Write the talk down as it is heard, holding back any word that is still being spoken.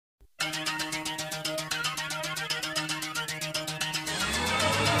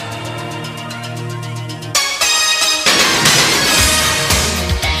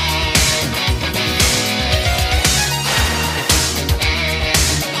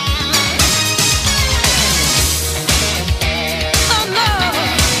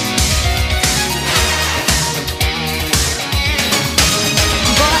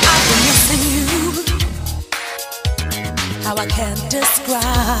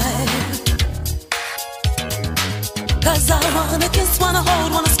alive. 'Cause I wanna kiss, wanna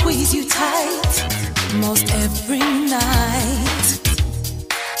hold, wanna squeeze you tight most every night.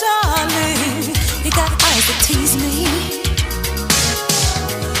 Darling, you got eyes that tease me.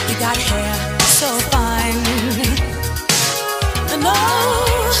 You got hair so fine. And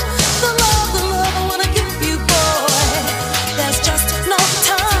oh, the love I wanna give you, boy. There's just no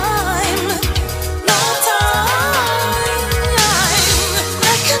time, no time.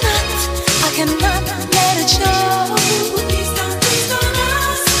 I cannot let it show.